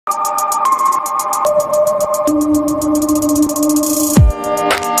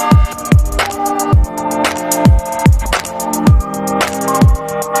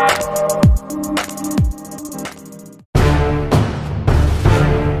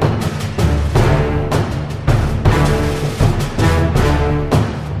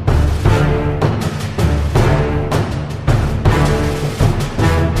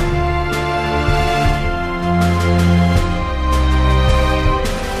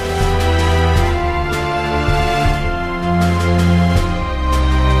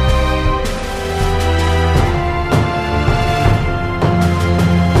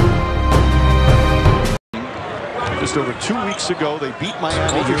weeks ago. They beat Miami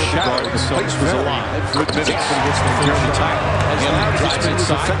here at the Garden. The place was alive. Good minutes. Jeremy Tyler. And drives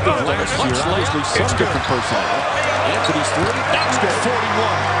inside. Effective last year. Obviously some different personnel. Anthony's three. That's good. 41.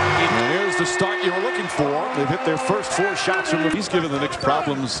 And here's the start you were looking for. They've hit their first 4 shots from the. He's given the Knicks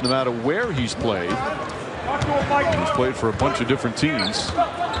problems no matter where he's played. He's played for a bunch of different teams,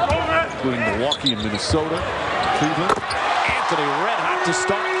 including Milwaukee and Minnesota, Cleveland. Anthony red hot to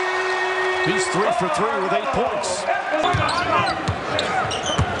start. He's 3 for 3 with 8 points.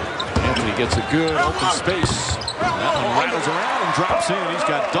 Anthony gets a good open space. That one rattles around and drops in. He's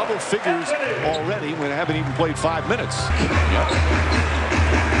got double figures already when they haven't even played 5 minutes.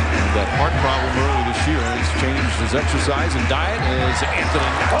 That heart problem earlier this year has changed his exercise and diet as Anthony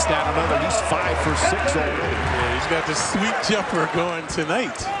knocks down another. He's 5 for 6 already. Yeah, he's got the sweet jumper going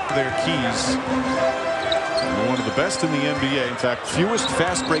tonight. Their keys. One of the best in the NBA. In fact, fewest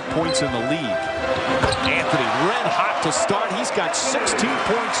fast break points in the league. Anthony red hot to start. He's got 16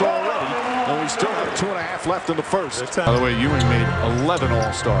 points already, and we still have 2.5 left in the first. By the way, Ewing made 11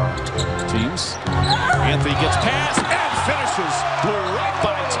 All-Star teams. Anthony gets past and finishes. Blew right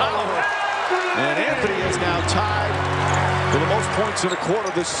by Tyler. And Anthony is now tied for the most points in a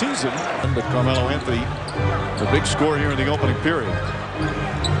quarter this season. But Carmelo Anthony, the big score here in the opening period.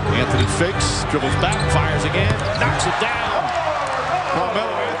 Anthony fakes, dribbles back, fires again, knocks it down.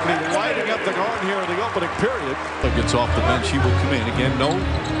 Carmelo Anthony lighting up the Garden here in the opening period. But gets off the bench, he will come in. Again, no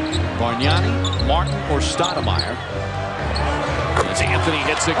Bargnani, Martin, or Stoudemire. As Anthony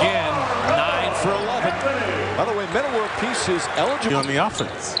hits again, 9 for 11. By the way, Melo World Peace is eligible On the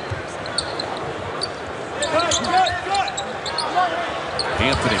offense.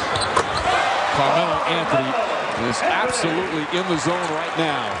 Anthony. Carmelo Anthony is absolutely in the zone right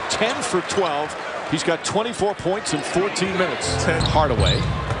now. 10 for 12. He's got 24 points in 14 minutes. 10 Hardaway.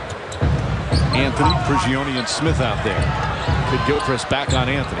 Anthony, Prigioni, and Smith out there. Kid Gilchrist back on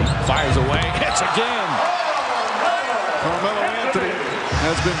Anthony. Fires away. Hits again. Carmelo Anthony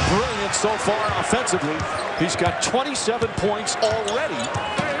has been brilliant so far offensively. He's got 27 points already.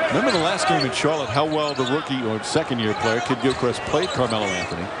 Remember the last game in Charlotte, how well the rookie or second-year player, Kid Gilchrist, played Carmelo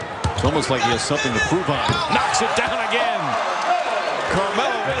Anthony. It's almost like he has something to prove on. Knocks it down again.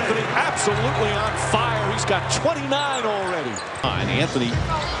 Carmelo Anthony absolutely on fire. He's got 29 already. And Anthony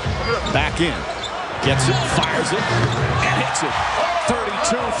back in. Gets it, fires it, and hits it.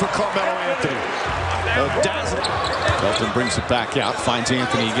 32 for Carmelo Anthony. Belton brings it back out, finds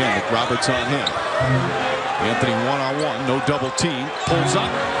Anthony again. Roberts on him. Anthony one-on-one, no double team. Pulls up,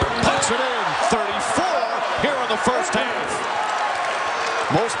 puts it in. 34 here in the first half.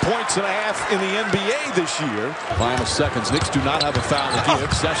 Most points and a half in the NBA this year. Final seconds. Knicks do not have a foul to give.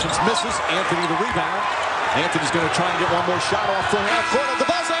 Sessions misses. Anthony the rebound. Anthony's going to try and get one more shot off from half court at the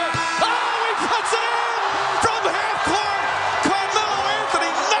buzzer. Oh, he puts it in from half court. Carmelo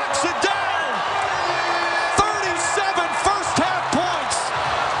Anthony knocks it down. 37 first half points.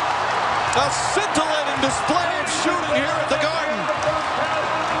 A scintillating display of shooting here at the Garden.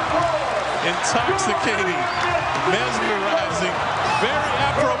 Intoxicating, mesmerizing, very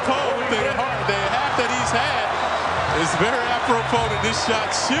apropos with the half that he's had. It's very apropos that this shot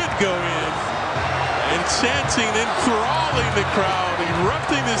should go in. Enchanting, enthralling the crowd,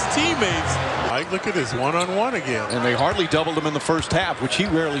 erupting his teammates. Mike, look at this one-on-one again. And they hardly doubled him in the first half, which he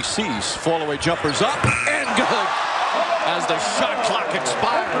rarely sees. Fall-away jumpers up and good. As the shot clock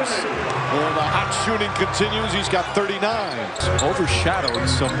expires. Well, the hot shooting continues. He's got 39. Overshadowed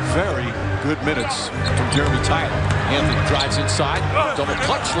some very good minutes from Jeremy Tyler. Anthony drives inside. Double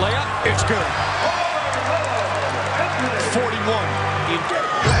clutch layup. It's good. 41.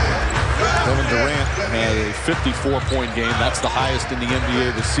 Kevin Durant had a 54-point game. That's the highest in the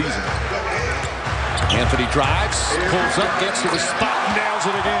NBA this season. Anthony drives, pulls up, gets to the spot, nails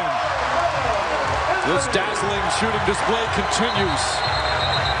it again. This dazzling shooting display continues.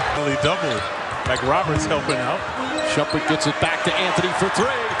 Only double. Like Roberts helping out. Shumpert gets it back to Anthony for 3.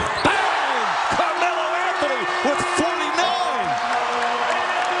 Bang! Carmelo Anthony with 49.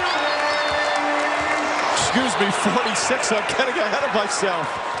 Excuse me, 46. I'm getting ahead of myself.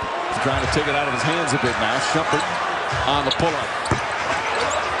 He's trying to take it out of his hands a bit now. Shumpert on the pull-up.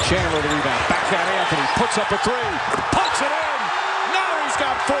 Chandler the rebound. Back at Anthony. Puts up a 3. Puts it in. Now he's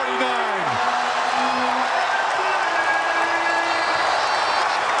got 49.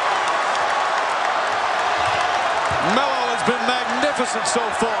 Melo has been magnificent so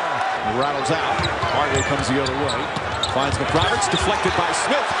far. He rattles out. Hardaway comes the other way. Finds McRoberts, deflected by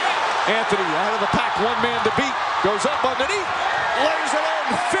Smith. Anthony out of the pack, one man to beat. Goes up underneath, lays it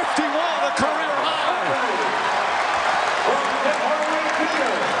in. 51, a career high.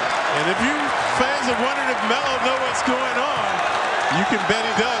 And if you fans have wondered if Melo knows what's going on. You can bet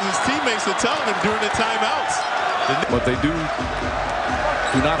he does. His teammates are telling him during the timeouts. But they do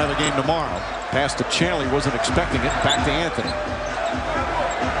not have a game tomorrow. Pass to Chanley, wasn't expecting it. Back to Anthony.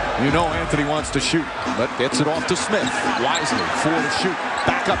 You know Anthony wants to shoot, but gets it off to Smith. Wisely, 4 to shoot.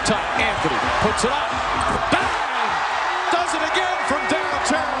 Back up top, Anthony puts it up. Bang! Does it again from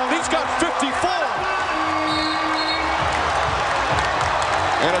downtown. He's got 54.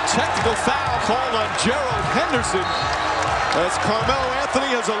 And a technical foul called on Gerald Henderson as Carmelo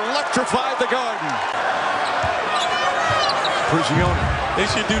Anthony has electrified the Garden. Prigioni. They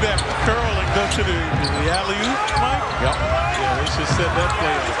should do that curl and go to the alley-oop, Mike. Yep. Yeah, they should set that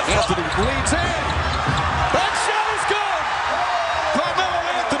play up. Anthony leads in. That shot is good. Carmelo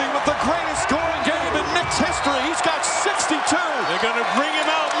Anthony with the greatest scoring game in Knicks history. He's got 62. They're going to bring him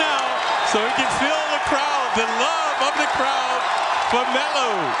out now so he can feel the crowd, the love of the crowd for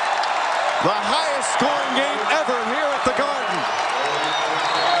Melo. The highest scoring game ever here at the Garden.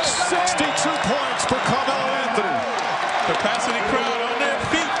 62 points for Carmelo Anthony. Capacity crowd on their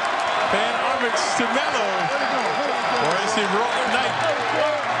feet, paying homage to Melo for his heroic night.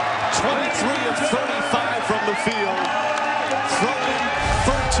 23 of 35 from the field, throwing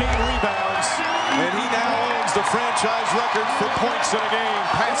 13 rebounds, and he now owns the franchise record for points in a game,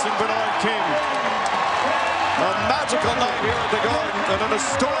 passing Bernard King. A magical night here at the Garden, and an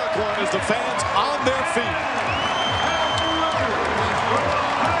historic one as the fans on their